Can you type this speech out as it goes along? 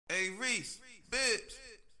Hey Reese, Bibbs,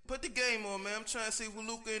 put the game on, man. I'm trying to see what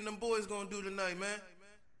Luca and them boys gonna do tonight, man.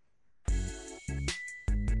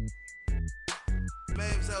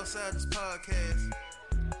 Mavs outside this podcast.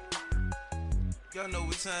 Y'all know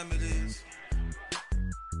what time it is.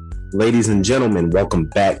 Ladies and gentlemen, welcome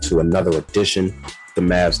back to another edition of the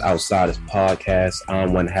Mavs Outsiders podcast.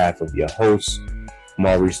 I'm one half of your host,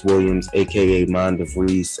 Maurice Williams, aka Mind of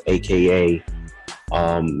Reese, aka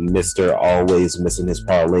Mr. Always Missing His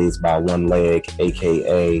Parlays by One Leg,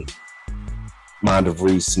 aka Mind of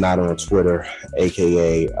Reese, not on Twitter,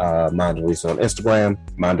 aka Mind of Reese on Instagram,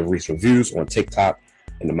 Mind of Reese Reviews on TikTok,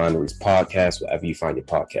 and the Mind of Reese podcast, wherever you find your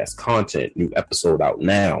podcast content. New episode out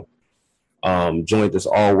now. Joined as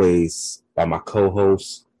always by my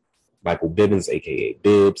co-host, Michael Bibbins, aka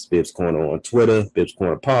Bibbs Corner on Twitter, Bibbs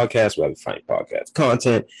Corner Podcast, wherever you find your podcast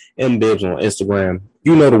content, and Bibbs on Instagram.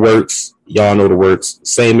 You know the works. Y'all know the works.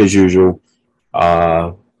 Same as usual.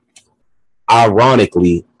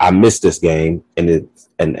 Ironically, I missed this game, and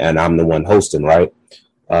I'm the one hosting, right?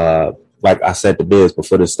 Like I said to Bibbs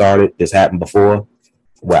before this started, this happened before,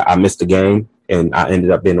 where I missed the game, and I ended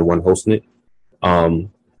up being the one hosting it.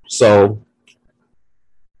 So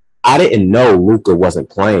I didn't know Luka wasn't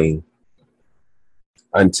playing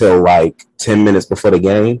until like 10 minutes before the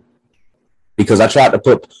game, because I tried to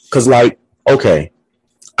put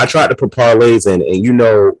parlays in, and you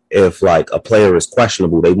know, if like a player is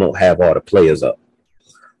questionable, they won't have all the players up.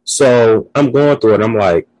 So I'm going through it. I'm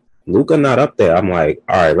like, Luka not up there. I'm like,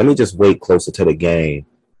 all right, let me just wait closer to the game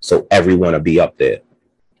so everyone will be up there.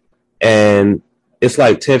 And it's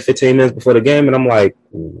like 10, 15 minutes before the game, and I'm like,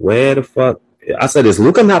 where the fuck? I said, is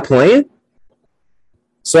Luka not playing?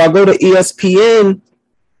 So I go to ESPN,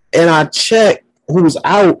 and I check who's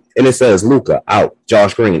out, and it says Luka out,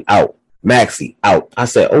 Josh Green out, Maxey out. I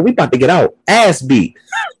said, oh, we about to get out. Ass beat.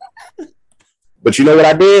 But you know what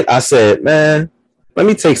I did? I said, man, let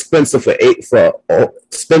me take Spencer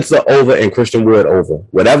Spencer over and Christian Wood over.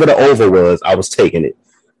 Whatever the over was, I was taking it.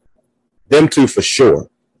 Them two for sure.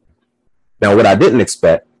 Now, what I didn't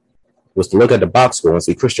expect was to look at the box score and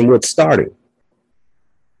see Christian Wood starting.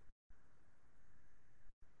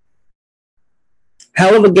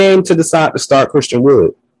 Hell of a game to decide to start Christian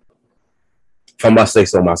Wood, if I must say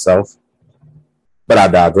so myself. But I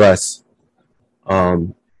digress.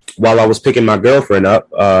 While I was picking my girlfriend up,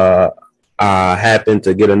 I happened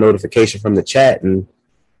to get a notification from the chat and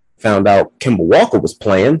found out Kemba Walker was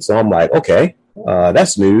playing. So I'm like, okay,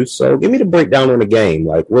 that's news. So give me the breakdown on the game.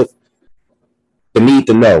 Like, what the need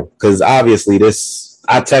to know? Because obviously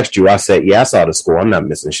I text you. I said, yeah, I saw the score. I'm not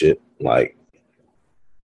missing shit. Like,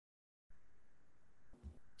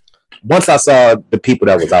 once I saw the people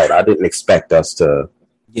that was out, I didn't expect us to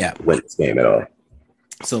win this game at all.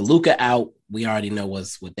 So Luka out, we already know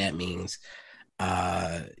what that means.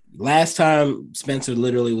 Last time, Spencer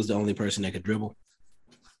literally was the only person that could dribble.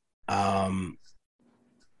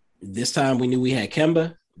 This time we knew we had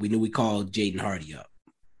Kemba. We knew we called Jaden Hardy up.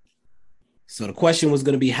 So the question was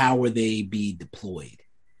going to be, how will they be deployed?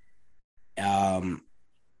 But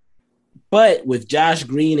with Josh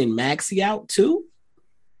Green and Maxey out too,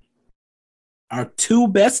 our two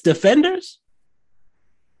best defenders,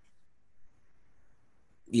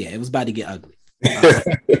 yeah, it was about to get ugly.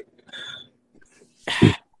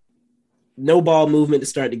 No ball movement to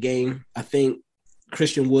start the game. I think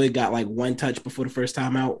Christian Wood got like one touch before the first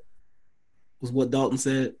time out, was what Dalton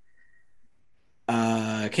said.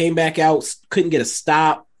 Came back out, couldn't get a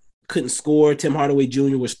stop, couldn't score. Tim Hardaway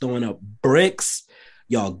Jr. was throwing up bricks.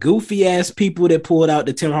 Y'all goofy ass people that pulled out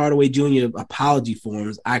the Tim Hardaway Jr. apology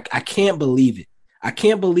forms. I can't believe it. I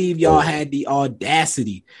can't believe y'all had the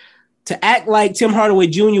audacity to act like Tim Hardaway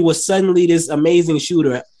Jr. was suddenly this amazing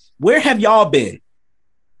shooter. Where have y'all been?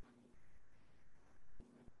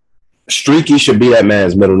 Streaky should be that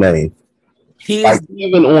man's middle name. Like,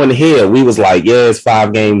 even on here, we was like, yeah, it's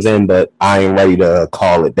 5 games in, but I ain't ready to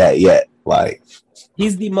call it that yet. Like,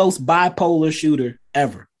 he's the most bipolar shooter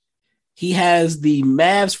ever. He has the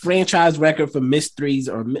Mavs franchise record for missed threes,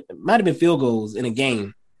 or might have been field goals in a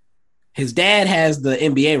game. His dad has the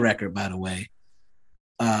NBA record, by the way,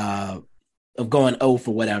 of going 0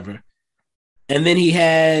 for whatever. And then he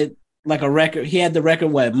had like a record. He had the record,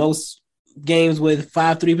 most games with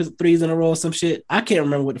 5 threes in a row or some shit. I can't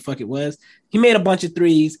remember what the fuck it was. He made a bunch of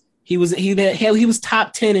threes. He was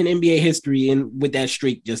top 10 in NBA history and with that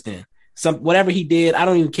streak just then. Whatever he did, I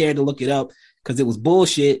don't even care to look it up because it was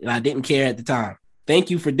bullshit and I didn't care at the time.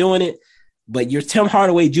 Thank you for doing it, but you're Tim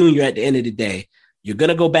Hardaway Jr. at the end of the day. You're going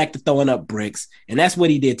to go back to throwing up bricks, and that's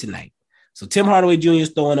what he did tonight. So Tim Hardaway Jr.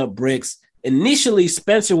 is throwing up bricks. Initially,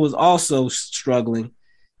 Spencer was also struggling.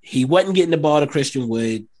 He wasn't getting the ball to Christian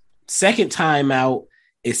Wood. Second time out,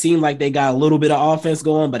 it seemed like they got a little bit of offense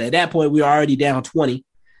going, but at that point, we were already down 20.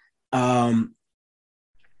 DeRozan,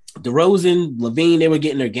 Levine, they were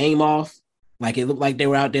getting their game off. Like it looked like they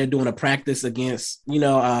were out there doing a practice against,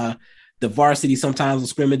 the varsity sometimes will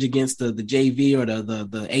scrimmage against the JV or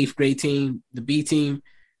the eighth grade team, the B team.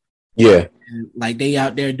 Yeah. Like they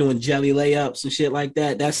out there doing jelly layups and shit like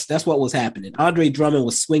that. That's what was happening. Andre Drummond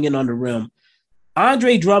was swinging on the rim.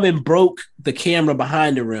 Andre Drummond broke the camera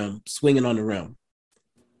behind the rim, swinging on the rim.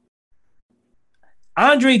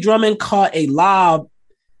 Andre Drummond caught a lob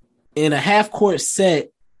in a half-court set,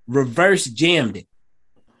 reverse jammed it.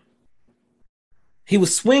 He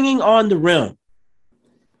was swinging on the rim.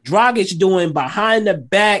 Dragic doing behind the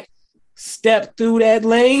back, step through that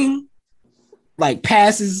lane, like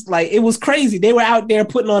passes. Like it was crazy. They were out there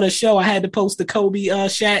putting on a show. I had to post the Kobe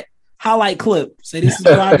Shaq highlight clip. Say this is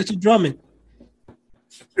Dragic and Drummond.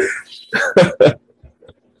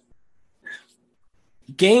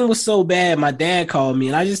 Game was so bad. My dad called me,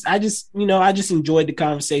 and I just enjoyed the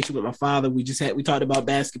conversation with my father. We talked about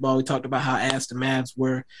basketball. We talked about how ass the Mavs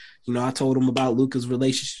were. I told him about Luka's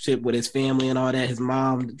relationship with his family and all that, his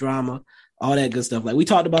mom, the drama, all that good stuff. Like we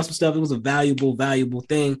talked about some stuff. It was a valuable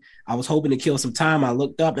thing. I was hoping to kill some time. I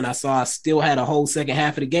looked up and I saw I still had a whole second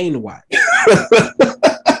half of the game to watch.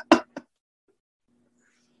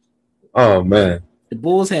 Oh man. The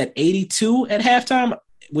Bulls had 82 at halftime,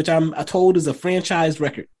 which I'm told is a franchise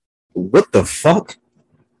record. What the fuck?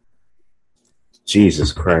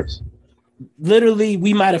 Jesus Christ. Literally,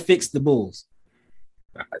 we might have fixed the Bulls.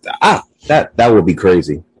 That would be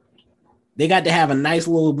crazy. They got to have a nice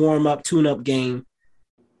little warm-up, tune-up game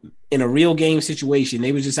in a real game situation.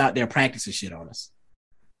 They were just out there practicing shit on us.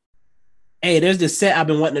 Hey, there's this set I've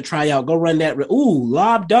been wanting to try out. Go run that. Ooh,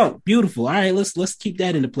 lob dunk. Beautiful. All right, let's keep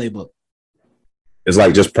that in the playbook. It's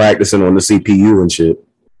like just practicing on the CPU and shit.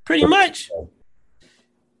 Pretty much.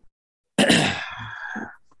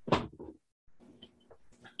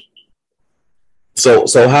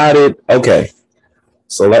 So how did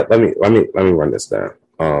So let me run this down.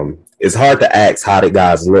 It's hard to ask how did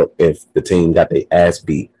guys look if the team got their ass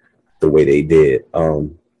beat the way they did.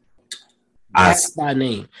 Ask by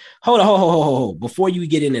name. Hold on. Before you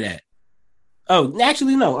get into that. Oh,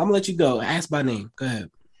 actually, no. I'm gonna let you go. Ask by name. Go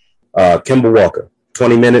ahead. Kemba Walker,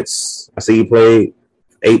 20 minutes. I see he played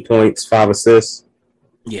 8 points, 5 assists.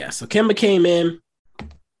 Yeah, so Kemba came in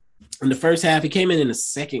the first half. He came in the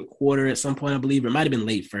second quarter at some point, I believe. It might have been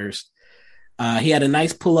late first. He had a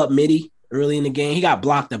nice pull-up midi early in the game. He got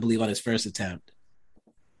blocked, I believe, on his first attempt.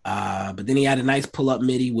 But then he had a nice pull-up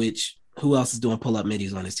midi, which who else is doing pull-up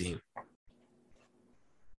midis on his team?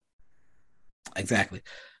 Exactly.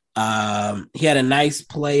 He had a nice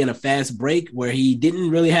play and a fast break where he didn't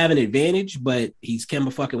really have an advantage, but he's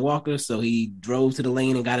Kemba fucking Walker, so he drove to the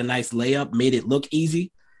lane and got a nice layup, made it look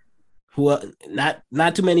easy.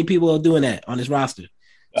 Not too many people are doing that on this roster.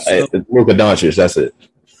 So, Luka Doncic, that's it.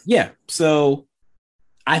 Yeah, so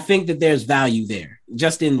I think that there's value there,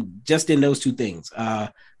 just in those two things.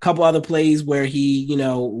 A couple other plays where he,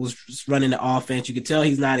 was running the offense. You could tell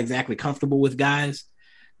he's not exactly comfortable with guys,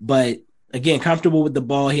 but again, comfortable with the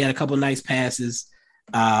ball. He had a couple nice passes.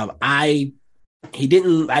 I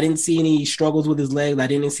didn't see any struggles with his legs. I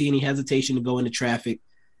didn't see any hesitation to go into traffic.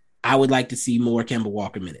 I would like to see more Kemba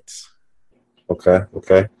Walker minutes. Okay.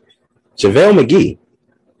 JaVale McGee.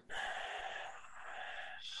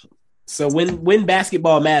 So when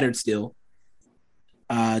basketball mattered still,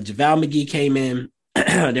 JaVale McGee came in.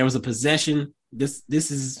 There was a possession. This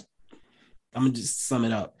is, I'm going to just sum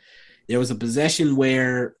it up. There was a possession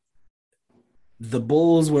where the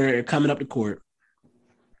Bulls were coming up the court.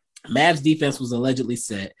 Mavs defense was allegedly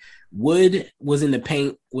set. Wood was in the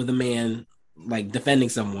paint with a man, like defending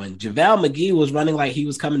someone. JaVale McGee was running like he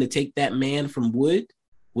was coming to take that man from Wood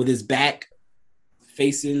with his back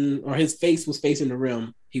facing, or his face was facing the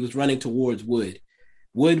rim. He was running towards Wood.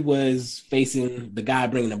 Wood was facing the guy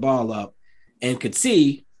bringing the ball up and could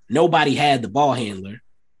see nobody had the ball handler.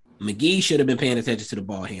 McGee should have been paying attention to the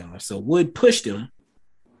ball handler. So Wood pushed him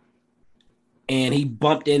and he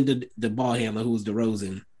bumped into the ball handler, who was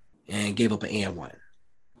DeRozan, and gave up an and one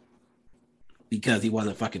because he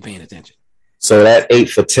wasn't fucking paying attention. So that 8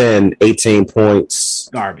 for 10, 18 points.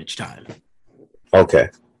 Garbage time. Okay.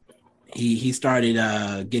 He started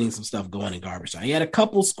getting some stuff going in garbage time. He had a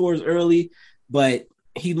couple scores early, but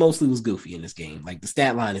he mostly was goofy in this game. Like the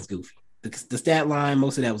stat line is goofy. The stat line,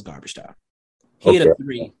 most of that was garbage time. He hit a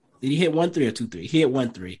 3. Did he hit 1-3 or 2-3? He hit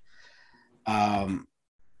 1-3.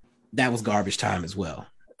 That was garbage time as well.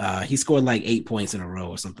 He scored like 8 points in a row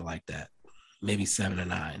or something like that. Maybe 7 or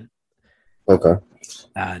 9. Okay.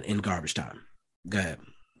 In garbage time. Go ahead.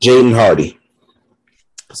 Jaden Hardy.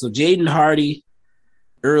 So Jaden Hardy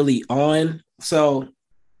early on. So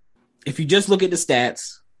if you just look at the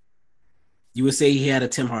stats, you would say he had a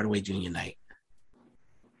Tim Hardaway Jr. night,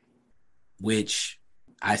 which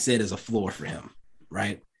I said is a floor for him,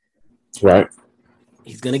 right? Right.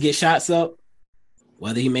 He's going to get shots up.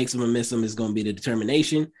 Whether he makes them or miss them is going to be the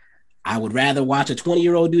determination. I would rather watch a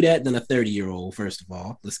 20-year-old do that than a 30-year-old, first of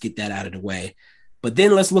all. Let's get that out of the way. But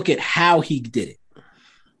then let's look at how he did it.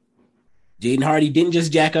 Jaden Hardy didn't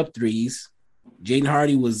just jack up threes. Jaden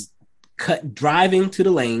Hardy was driving to the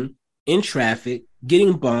lane in traffic,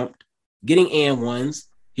 getting bumped, getting and ones.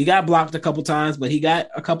 He got blocked a couple times, but he got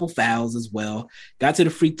a couple fouls as well. Got to the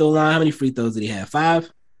free throw line. How many free throws did he have?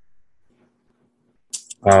 5?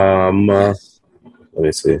 Let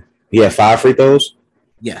me see. He had 5 free throws?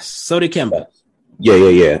 Yes. So did Kemba.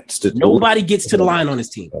 Yeah. Nobody gets to the line on his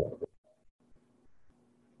team.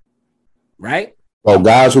 Right? Well,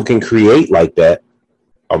 guys who can create like that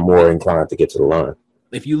are more inclined to get to the line.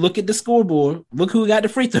 If you look at the scoreboard, look who got the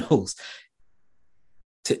free throws.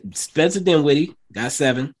 Spencer Dinwiddie got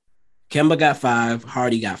 7. Kemba got 5.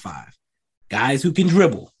 Hardy got 5. Guys who can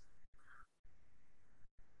dribble.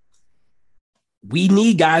 We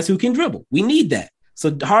need guys who can dribble. We need that.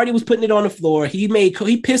 So Hardy was putting it on the floor. He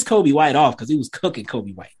pissed Kobe White off because he was cooking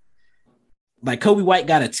Kobe White. Like Kobe White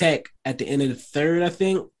got a tech at the end of the third, I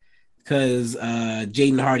think, because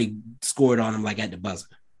Jaden Hardy scored on him like at the buzzer.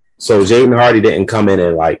 So Jaden Hardy didn't come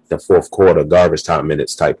in like the fourth quarter, garbage time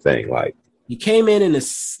minutes type thing. Like he came in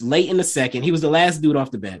late in the second. He was the last dude off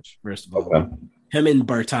the bench. First of all, okay. Him and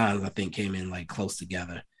Bertans, I think, came in like close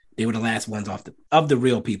together. They were the last ones of the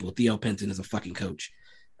real people. Theo Penton is a fucking coach.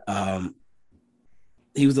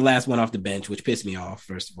 He was the last one off the bench, which pissed me off,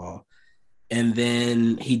 first of all. And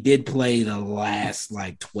then he did play the last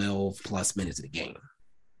like 12 plus minutes of the game,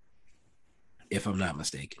 if I'm not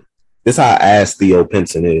mistaken. This is how ass Theo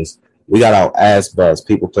Penton is. We got our ass buzzed.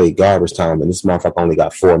 People play garbage time, and this motherfucker only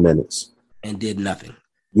got 4 minutes. And did nothing.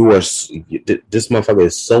 This motherfucker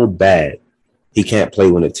is so bad, he can't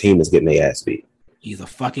play when the team is getting their ass beat. He's a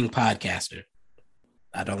fucking podcaster.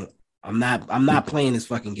 I'm not playing this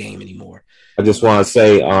fucking game anymore. I just want to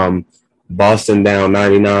say, Boston down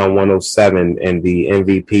 99-107, and the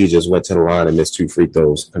MVP just went to the line and missed 2 free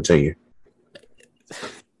throws. Continue.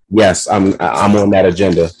 Yes, I'm on that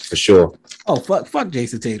agenda for sure. Oh, fuck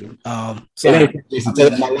Jason Tatum. Sorry. Jason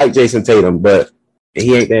Tatum. I like Jason Tatum, but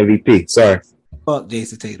he ain't the MVP. Sorry. Fuck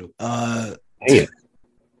Jason Tatum.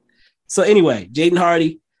 So anyway, Jaden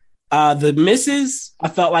Hardy. The misses I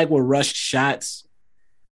felt like were rushed shots.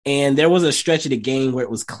 And there was a stretch of the game where it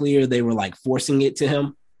was clear they were like forcing it to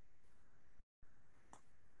him.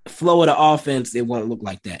 Flow of the offense, it won't look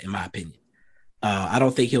like that, in my opinion. I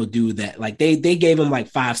don't think he'll do that. Like they gave him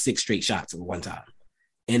like 5-6 straight shots at one time.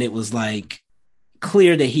 And it was like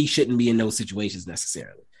clear that he shouldn't be in those situations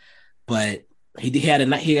necessarily. But he had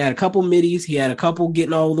a couple middies. He had a couple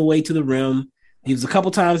getting all the way to the rim. He was a couple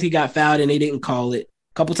times he got fouled and they didn't call it.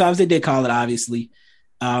 A couple times they did call it, obviously.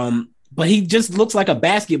 But he just looks like a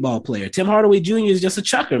basketball player. Tim Hardaway Jr. is just a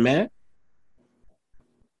chucker, man.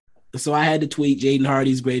 So I had to tweet Jaden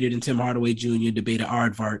Hardy's greater than Tim Hardaway Jr. debate at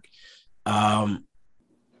Aardvark. I'm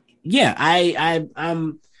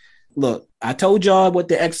look, I told y'all what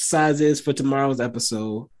the exercise is for tomorrow's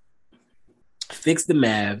episode. Fix the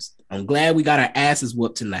Mavs. I'm glad we got our asses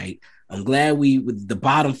whooped tonight. I'm glad the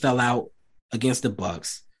bottom fell out against the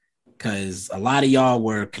Bucks. Because a lot of y'all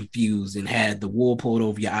were confused and had the wool pulled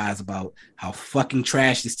over your eyes about how fucking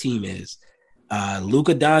trash this team is.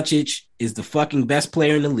 Luka Doncic is the fucking best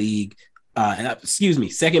player in the league.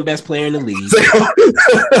 Second best player in the league.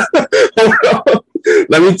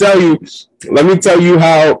 Let me tell you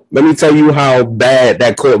how bad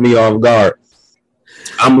that caught me off guard.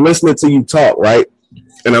 I'm listening to you talk, right?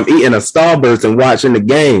 And I'm eating a Starburst and watching the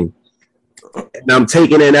game. And I'm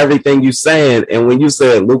taking in everything you're saying. And when you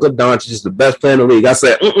said Luka Doncic is the best player in the league, I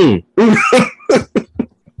said, Second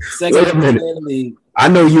best player in the league. I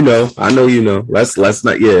know you know. Let's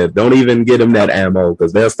not. Yeah, don't even get him that ammo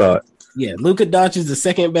because they'll start. Yeah, Luka Doncic is the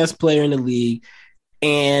second best player in the league,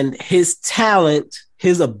 and his talent,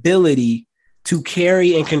 his ability to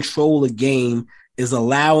carry and control a game is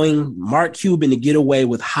allowing Mark Cuban to get away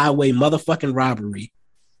with highway motherfucking robbery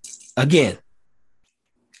again.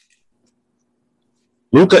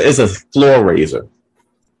 Luka is a floor raiser.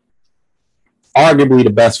 Arguably the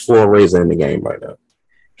best floor raiser in the game right now.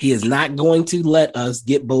 He is not going to let us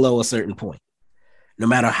get below a certain point. No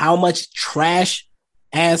matter how much trash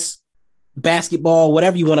ass basketball,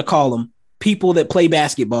 whatever you want to call them, people that play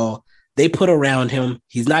basketball, they put around him,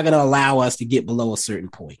 he's not going to allow us to get below a certain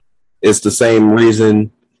point. It's the same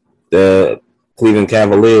reason the Cleveland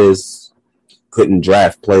Cavaliers couldn't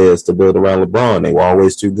draft players to build around LeBron. They were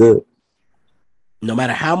always too good. No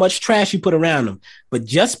matter how much trash you put around him. But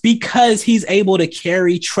just because he's able to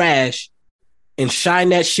carry trash and shine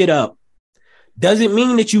that shit up doesn't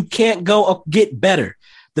mean that you can't go get better.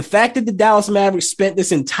 The fact that the Dallas Mavericks spent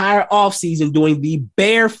this entire offseason doing the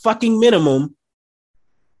bare fucking minimum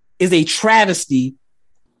is a travesty,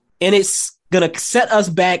 and it's going to set us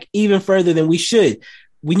back even further than we should.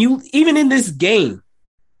 Even in this game,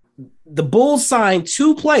 the Bulls signed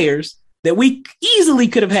 2 players that we easily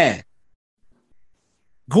could have had.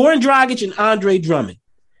 Goran Dragic and Andre Drummond.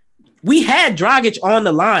 We had Dragic on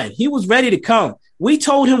the line. He was ready to come. We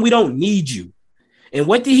told him we don't need you. And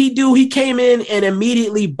what did he do? He came in and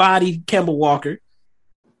immediately bodied Kemba Walker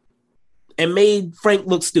and made Frank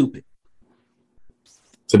look stupid.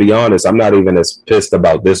 To be honest, I'm not even as pissed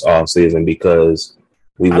about this offseason because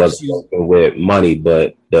we wasn't working with money,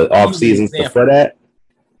 but the offseason before that.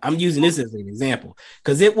 I'm using this as an example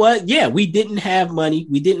because we didn't have money.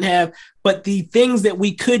 But the things that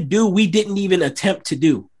we could do, we didn't even attempt to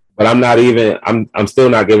do. But I'm still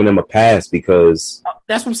not giving them a pass because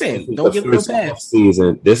that's what I'm saying. Don't give them a pass.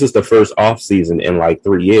 This is the first off season in like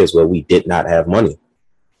 3 years where we did not have money.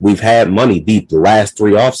 We've had money deep the last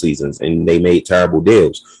 3 off seasons and they made terrible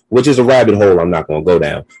deals, which is a rabbit hole I'm not going to go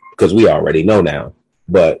down because we already know now.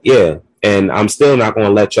 But yeah, and I'm still not going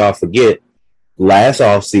to let y'all forget last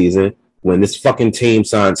off season when this fucking team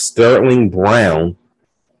signed Sterling Brown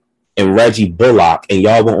and Reggie Bullock, and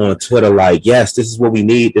y'all were on Twitter like, yes, this is what we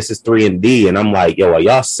need. This is 3-and-D. And I'm like, yo, are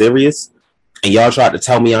y'all serious? And y'all tried to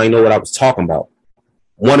tell me I didn't know what I was talking about.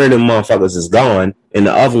 One of them motherfuckers is gone, and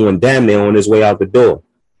the other one damn near on his way out the door.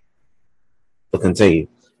 But continue.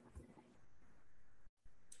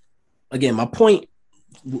 Again, my point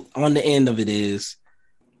on the end of it is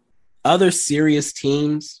other serious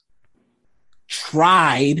teams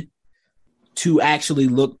tried to actually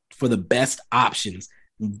look for the best options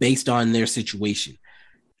based on their situation.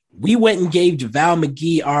 We went and gave JaVale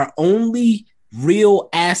McGee our only real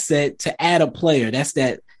asset to add a player. That's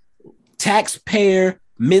that taxpayer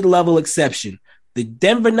mid-level exception. The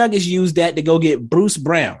Denver Nuggets used that to go get Bruce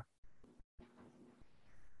Brown.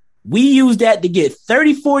 We used that to get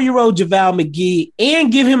 34-year-old JaVale McGee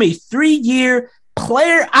and give him a 3-year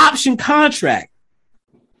player option contract.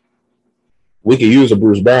 We could use a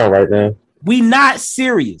Bruce Brown right now. We not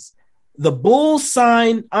serious. The Bulls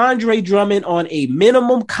signed Andre Drummond on a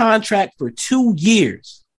minimum contract for 2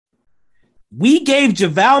 years. We gave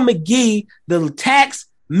JaVale McGee the tax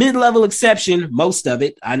mid-level exception, most of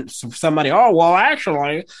it.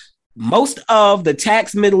 Most of the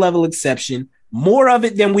tax mid-level exception, more of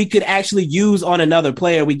it than we could actually use on another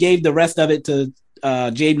player. We gave the rest of it to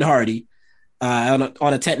Jaden Hardy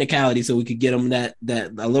on a technicality so we could get him that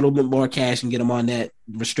a little bit more cash and get him on that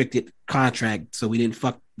restricted contract so we didn't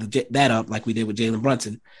fuck that up like we did with Jalen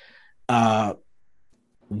Brunson.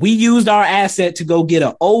 We used our asset to go get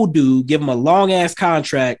an old dude, give him a long-ass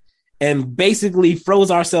contract, and basically froze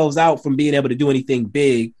ourselves out from being able to do anything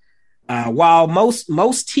big. While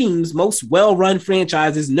most teams, most well-run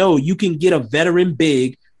franchises know you can get a veteran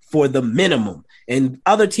big for the minimum, and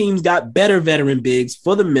other teams got better veteran bigs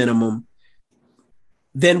for the minimum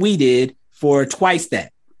than we did for twice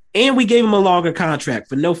that. And we gave him a longer contract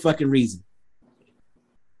for no fucking reason.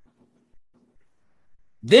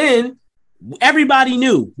 Then everybody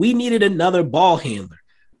knew we needed another ball handler.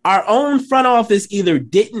 Our own front office either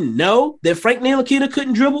didn't know that Frank Ntilikina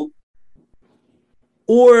couldn't dribble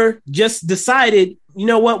or just decided, you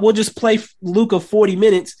know what, we'll just play Luka 40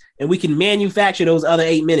 minutes and we can manufacture those other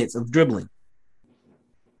 8 minutes of dribbling.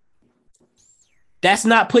 That's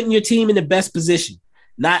not putting your team in the best position,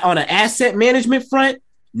 not on an asset management front,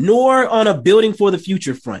 nor on a building for the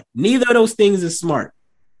future front. Neither of those things is smart.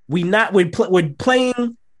 We're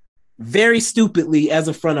playing very stupidly as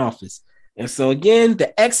a front office. And so again,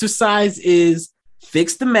 the exercise is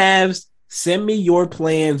fix the Mavs, send me your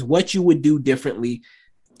plans, what you would do differently,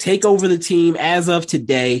 take over the team as of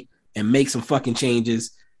today and make some fucking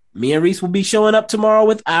changes. Me and Reese will be showing up tomorrow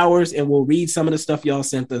with ours and we'll read some of the stuff y'all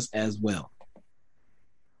sent us as well.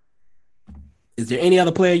 Is there any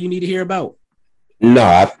other player you need to hear about?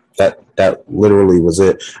 No, that literally was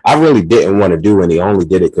it. I really didn't want to do any. I only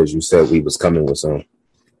did it because you said we was coming with some.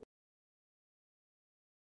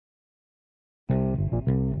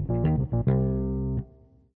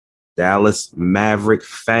 Dallas Maverick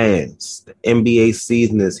fans, the NBA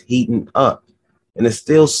season is heating up, and there's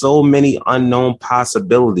still so many unknown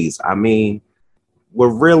possibilities. I mean,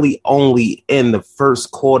 we're really only in the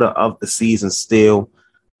first quarter of the season still.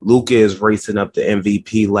 Luka is racing up the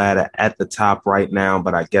MVP ladder at the top right now,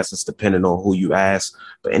 but I guess it's depending on who you ask.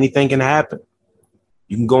 But anything can happen.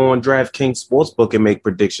 You can go on DraftKings Sportsbook and make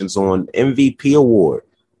predictions on MVP award.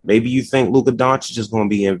 Maybe you think Luka Doncic is going to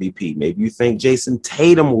be MVP. Maybe you think Jason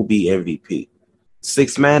Tatum will be MVP.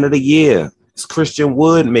 Sixth man of the year. It's Christian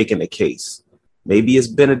Wood making a case. Maybe it's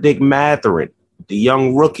Benedict Mathurin, the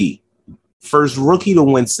young rookie. First rookie to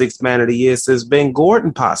win sixth man of the year since Ben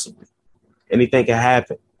Gordon, possibly. Anything can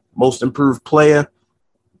happen. Most improved player,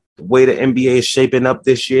 the way the NBA is shaping up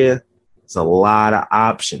this year, it's a lot of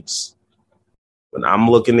options. When I'm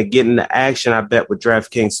looking to get into action, I bet with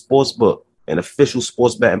DraftKings Sportsbook, an official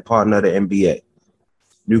sports betting partner of the NBA.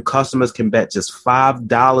 New customers can bet just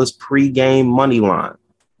 $5 pre-game money line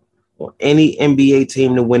on any NBA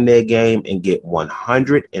team to win their game and get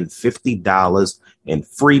 $150 in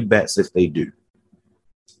free bets if they do.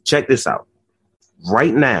 Check this out.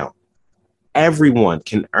 Right now, everyone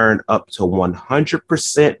can earn up to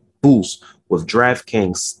 100% boost with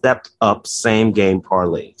DraftKings stepped up same game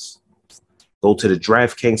parlays. Go to the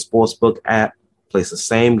DraftKings Sportsbook app, place a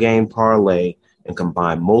same game parlay, and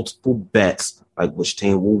combine multiple bets like which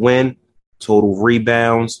team will win, total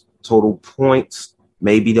rebounds, total points,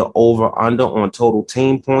 maybe the over-under on total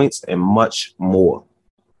team points, and much more.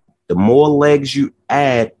 The more legs you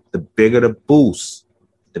add, the bigger the boost,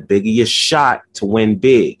 the bigger your shot to win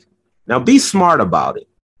big. Now, be smart about it.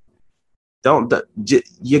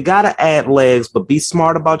 You got to add legs, but be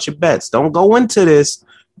smart about your bets. Don't go into this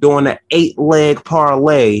doing an 8-leg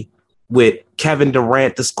parlay with Kevin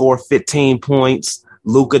Durant to score 15 points,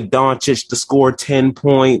 Luka Doncic to score 10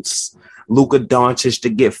 points, Luka Doncic to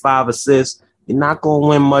get 5 assists. You're not going to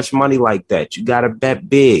win much money like that. You got to bet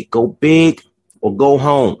big. Go big or go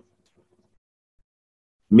home.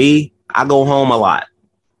 Me, I go home a lot.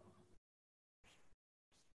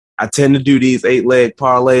 I tend to do these 8-leg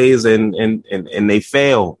parlays and they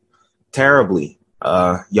fail terribly.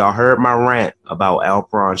 Y'all heard my rant about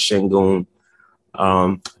Alperon Şengün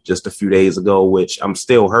just a few days ago, which I'm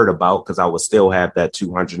still hurt about because I would still have that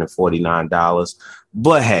 $249.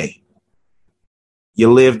 But hey,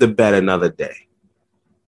 you live to bet another day.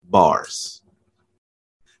 Bars.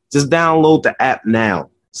 Just download the app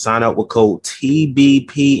now. Sign up with code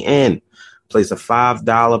TBPN. Place a $5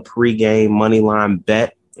 pregame moneyline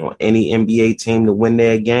bet on any NBA team to win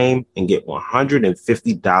their game and get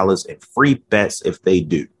 $150 in free bets if they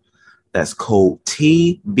do. That's code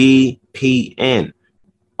TBPN.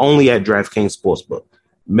 Only at DraftKings Sportsbook.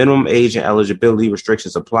 Minimum age and eligibility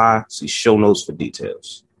restrictions apply. See show notes for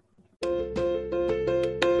details.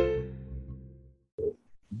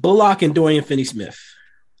 Bullock and Dorian Finney-Smith.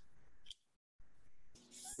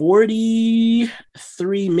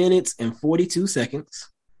 43 minutes and 42 seconds.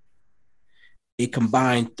 It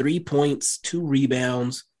combined 3 points, 2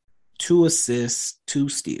 rebounds, 2 assists, 2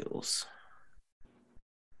 steals.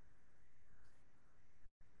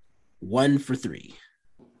 1 for 3.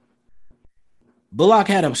 Bullock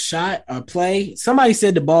had a shot or play. Somebody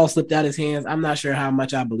said the ball slipped out his hands. I'm not sure how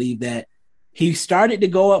much I believe that. He started to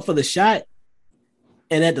go up for the shot,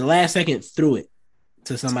 and at the last second threw it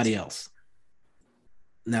to somebody else.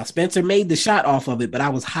 Now, Spencer made the shot off of it, but I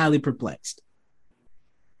was highly perplexed.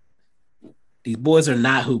 These boys are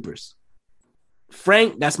not hoopers.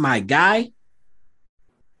 Frank, that's my guy.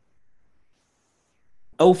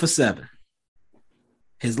 0 for 7.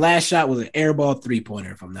 His last shot was an airball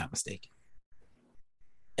 3-pointer, if I'm not mistaken.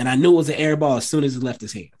 And I knew it was an airball as soon as it left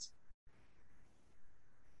his hands.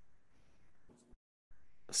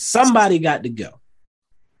 Somebody got to go.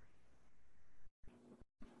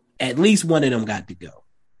 At least one of them got to go.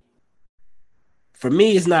 For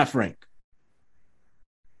me, it's not Frank.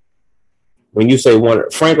 When you say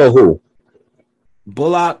one, Frank or who?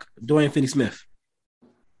 Bullock, Dorian Finney-Smith.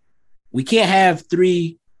 We can't have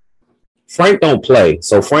 3. Frank don't play,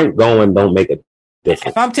 so Frank going don't make a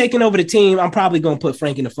difference. If I'm taking over the team, I'm probably going to put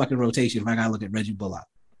Frank in the fucking rotation if I got to look at Reggie Bullock.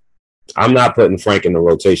 I'm not putting Frank in the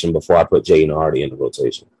rotation before I put Jaden Hardy in the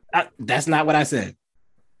rotation. That's not what I said.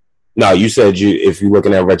 No, you said if you're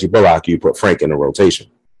looking at Reggie Bullock, you put Frank in the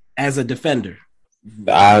rotation. As a defender.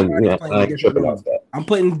 I'm tripping off that. I'm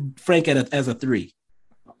putting Frank as a 3.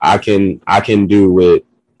 I can do it.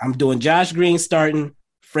 I'm doing Josh Green starting.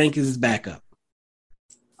 Frank is his backup.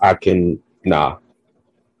 I'd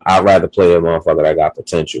rather play a motherfucker that got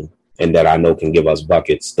potential and that I know can give us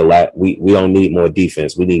buckets. We don't need more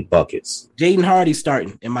defense. We need buckets. Jaden Hardy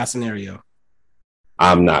starting in my scenario.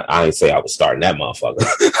 I ain't say I was starting that motherfucker.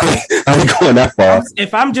 I ain't going that far.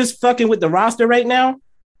 If I'm just fucking with the roster right now,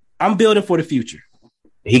 I'm building for the future.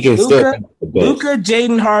 He can Luka,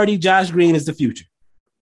 Jaden Hardy, Josh Green is the future.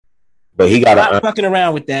 But he got to Not fucking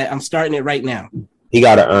around with that. I'm starting it right now. He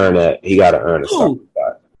got to earn that. He got to earn a starting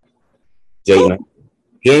spot. Jaden,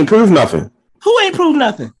 he ain't proved nothing. Who ain't proved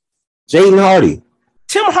nothing? Jaden Hardy.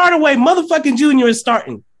 Tim Hardaway, motherfucking Jr. is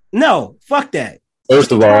starting. No, fuck that.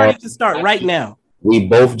 First of all, to start right now. We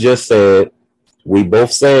both said we're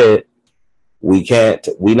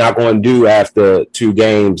not going to do after 2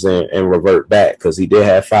 games and revert back, because he did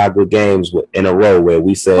have 5 good games in a row where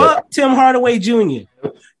we said fuck Tim Hardaway Jr.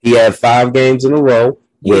 He had 5 games in a row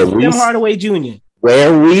where Tim Hardaway Jr.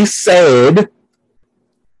 Where we said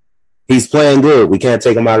he's playing good. We can't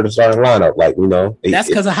take him out of the starting lineup. Like, you know, that's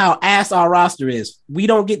because of how ass our roster is. We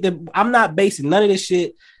don't get I'm not basing none of this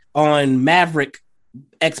shit on Maverick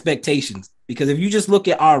expectations, because if you just look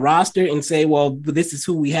at our roster and say, well, this is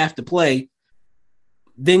who we have to play,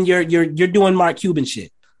 then you're doing Mark Cuban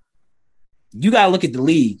shit. You got to look at the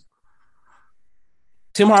league.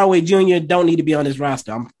 Tim Hardaway Jr. don't need to be on this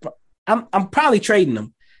roster. I'm probably trading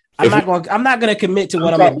him. I'm not going to commit to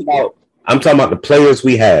what I'm talking about. I'm talking about the players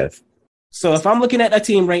we have. So if I'm looking at a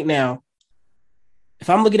team right now, if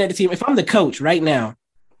I'm the coach right now,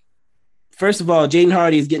 first of all, Jaden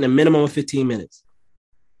Hardy is getting a minimum of 15 minutes.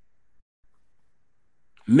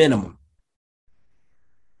 Minimum.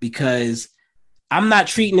 Because I'm not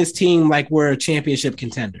treating this team like we're a championship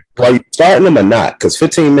contender. Are you starting them or not? Because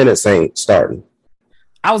 15 minutes ain't starting.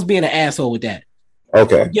 I was being an asshole with that.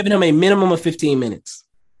 Okay. I'm giving him a minimum of 15 minutes.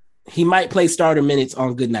 He might play starter minutes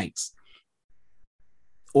on good nights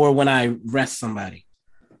or when I rest somebody.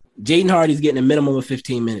 Jaden Hardy's getting a minimum of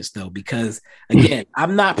 15 minutes, though, because, again,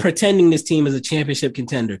 I'm not pretending this team is a championship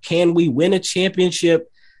contender. Can we win a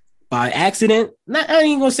championship by accident? I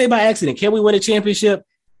ain't going to say by accident. Can we win a championship?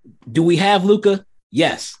 Do we have Luka?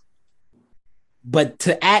 Yes. But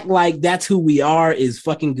to act like that's who we are is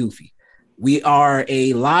fucking goofy. We are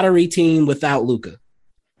a lottery team without Luka.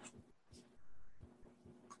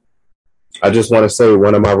 I just want to say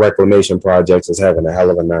one of my reclamation projects is having a hell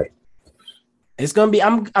of a night. It's gonna be.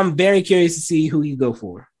 I'm very curious to see who you go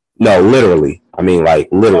for. No, literally. I mean, like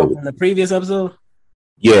literally. In the previous episode.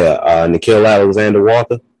 Yeah, Nickeil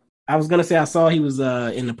Alexander-Walker. I was gonna say I saw he was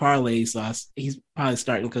in the parlay, so he's probably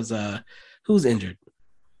starting because who's injured?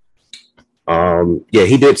 Yeah,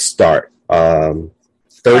 he did start.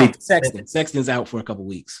 30. Sexton's out for a couple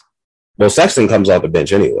weeks. Well, Sexton comes off the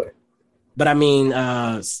bench anyway. But I mean,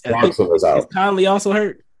 Clarkson was out. Is Conley also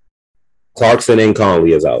hurt? Clarkson and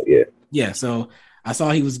Conley is out. Yeah. Yeah. So I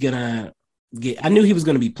saw he was gonna get. I knew he was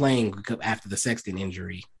gonna be playing after the Sexton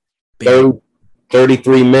injury.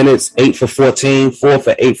 33 minutes, 8 for 14, 4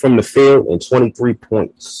 for 8 from the field, and 23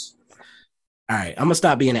 points. All right, I'm gonna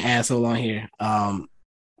stop being an asshole on here.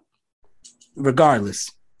 Regardless,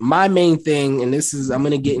 my main thing, and this is, I'm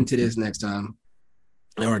gonna get into this next time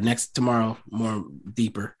or next tomorrow, more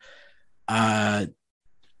deeper.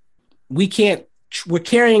 We're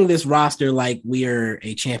carrying this roster like we're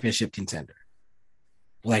a championship contender.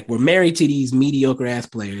 Like we're married to these mediocre ass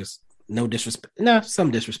players. No disrespect. No,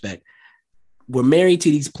 some disrespect. We're married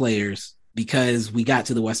to these players because we got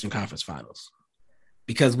to the Western Conference Finals,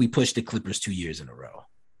 because we pushed the Clippers 2 years in a row.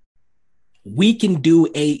 We can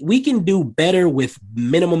do better with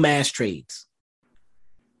minimum ass trades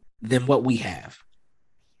than what we have.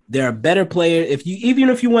 There are better players. Even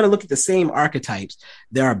if you want to look at the same archetypes,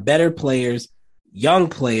 there are better players, young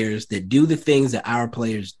players that do the things that our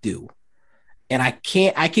players do. And I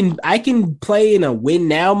can play in a win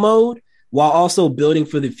now mode while also building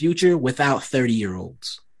for the future without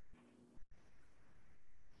 30-year-olds.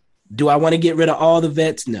 Do I want to get rid of all the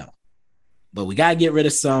vets? No. But we got to get rid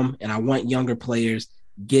of some, and I want younger players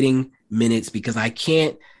getting minutes, because I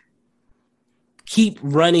can't keep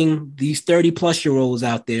running these 30-plus-year-olds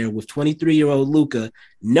out there with 23-year-old Luka,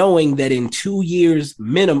 knowing that in 2 years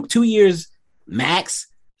max,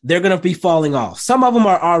 they're going to be falling off. Some of them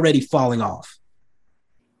are already falling off.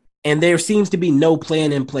 And there seems to be no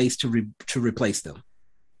plan in place to replace them.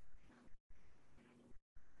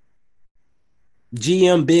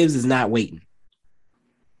 GM Bibbs is not waiting.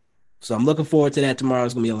 So I'm looking forward to that tomorrow.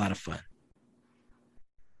 It's going to be a lot of fun.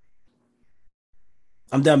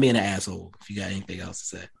 I'm done being an asshole. If you got anything else to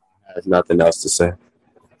say. I have nothing else to say.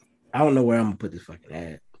 I don't know where I'm going to put this fucking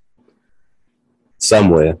ad.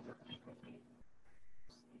 Somewhere.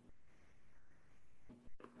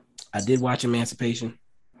 I did watch Emancipation.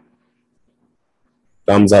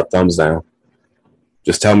 Thumbs up, thumbs down.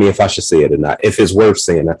 Just tell me if I should see it or not. If it's worth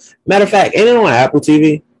seeing it. Matter of fact, ain't it on Apple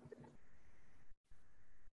TV?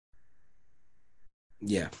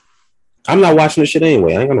 Yeah. I'm not watching this shit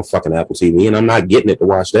anyway. I ain't got no fucking Apple TV, and I'm not getting it to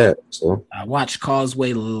watch that. So I watched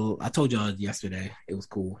Causeway. I told y'all yesterday. It was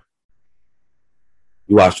cool.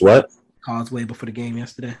 You watched what? Causeway before the game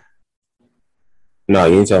yesterday? No,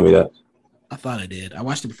 you didn't tell me that. I thought I did. I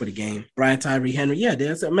watched it before the game. Brian Tyree Henry. Yeah, I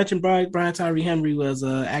did. I mentioned Brian Tyree Henry was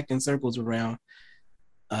acting circles around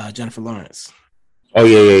Jennifer Lawrence. Oh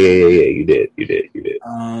yeah. You did.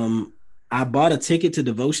 I bought a ticket to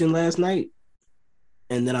Devotion last night,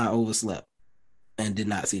 and then I overslept and did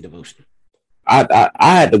not see Devotion. I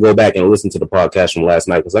had to go back and listen to the podcast from last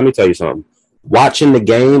night because let me tell you something. Watching the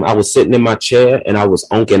game, I was sitting in my chair and I was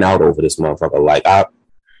unking out over this motherfucker. Like I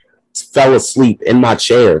fell asleep in my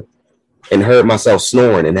chair and heard myself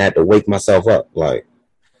snoring and had to wake myself up. Like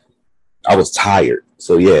I was tired.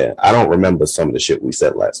 So yeah, I don't remember some of the shit we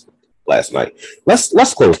said last night.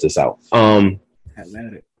 Let's close this out.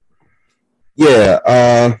 Yeah.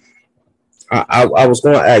 I was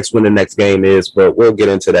going to ask when the next game is, but we'll get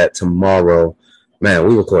into that tomorrow. Man,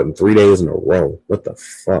 we recording 3 days in a row. What the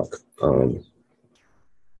fuck?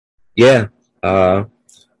 Yeah.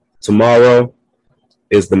 Tomorrow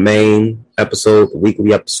is the main episode, the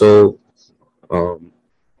weekly episode.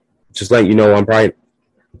 Just letting you know, I'm probably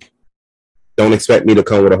don't expect me to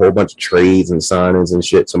come with a whole bunch of trades and signings and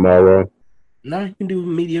shit tomorrow. No, you can do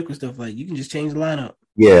mediocre stuff. Like you can just change the lineup.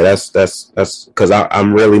 Yeah, that's because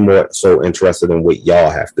I'm really more so interested in what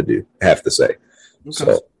y'all have to say.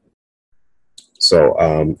 Okay. So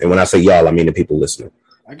and when I say y'all, I mean the people listening.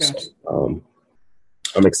 I got you.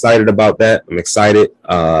 I'm excited about that. I'm excited.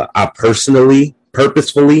 I purposefully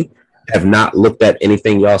have not looked at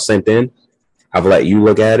anything y'all sent in. I've let you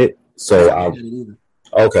look at it. So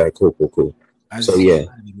okay, cool. I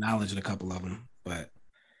acknowledged a couple of them, but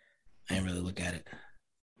I didn't really look at it.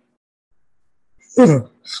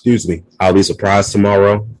 Excuse me. I'll be surprised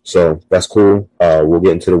tomorrow, so that's cool. We'll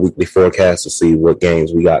get into the weekly forecast to see what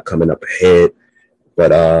games we got coming up ahead.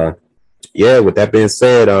 But yeah, with that being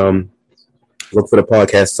said, look for the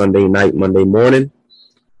podcast Sunday night, Monday morning.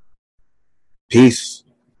 Peace.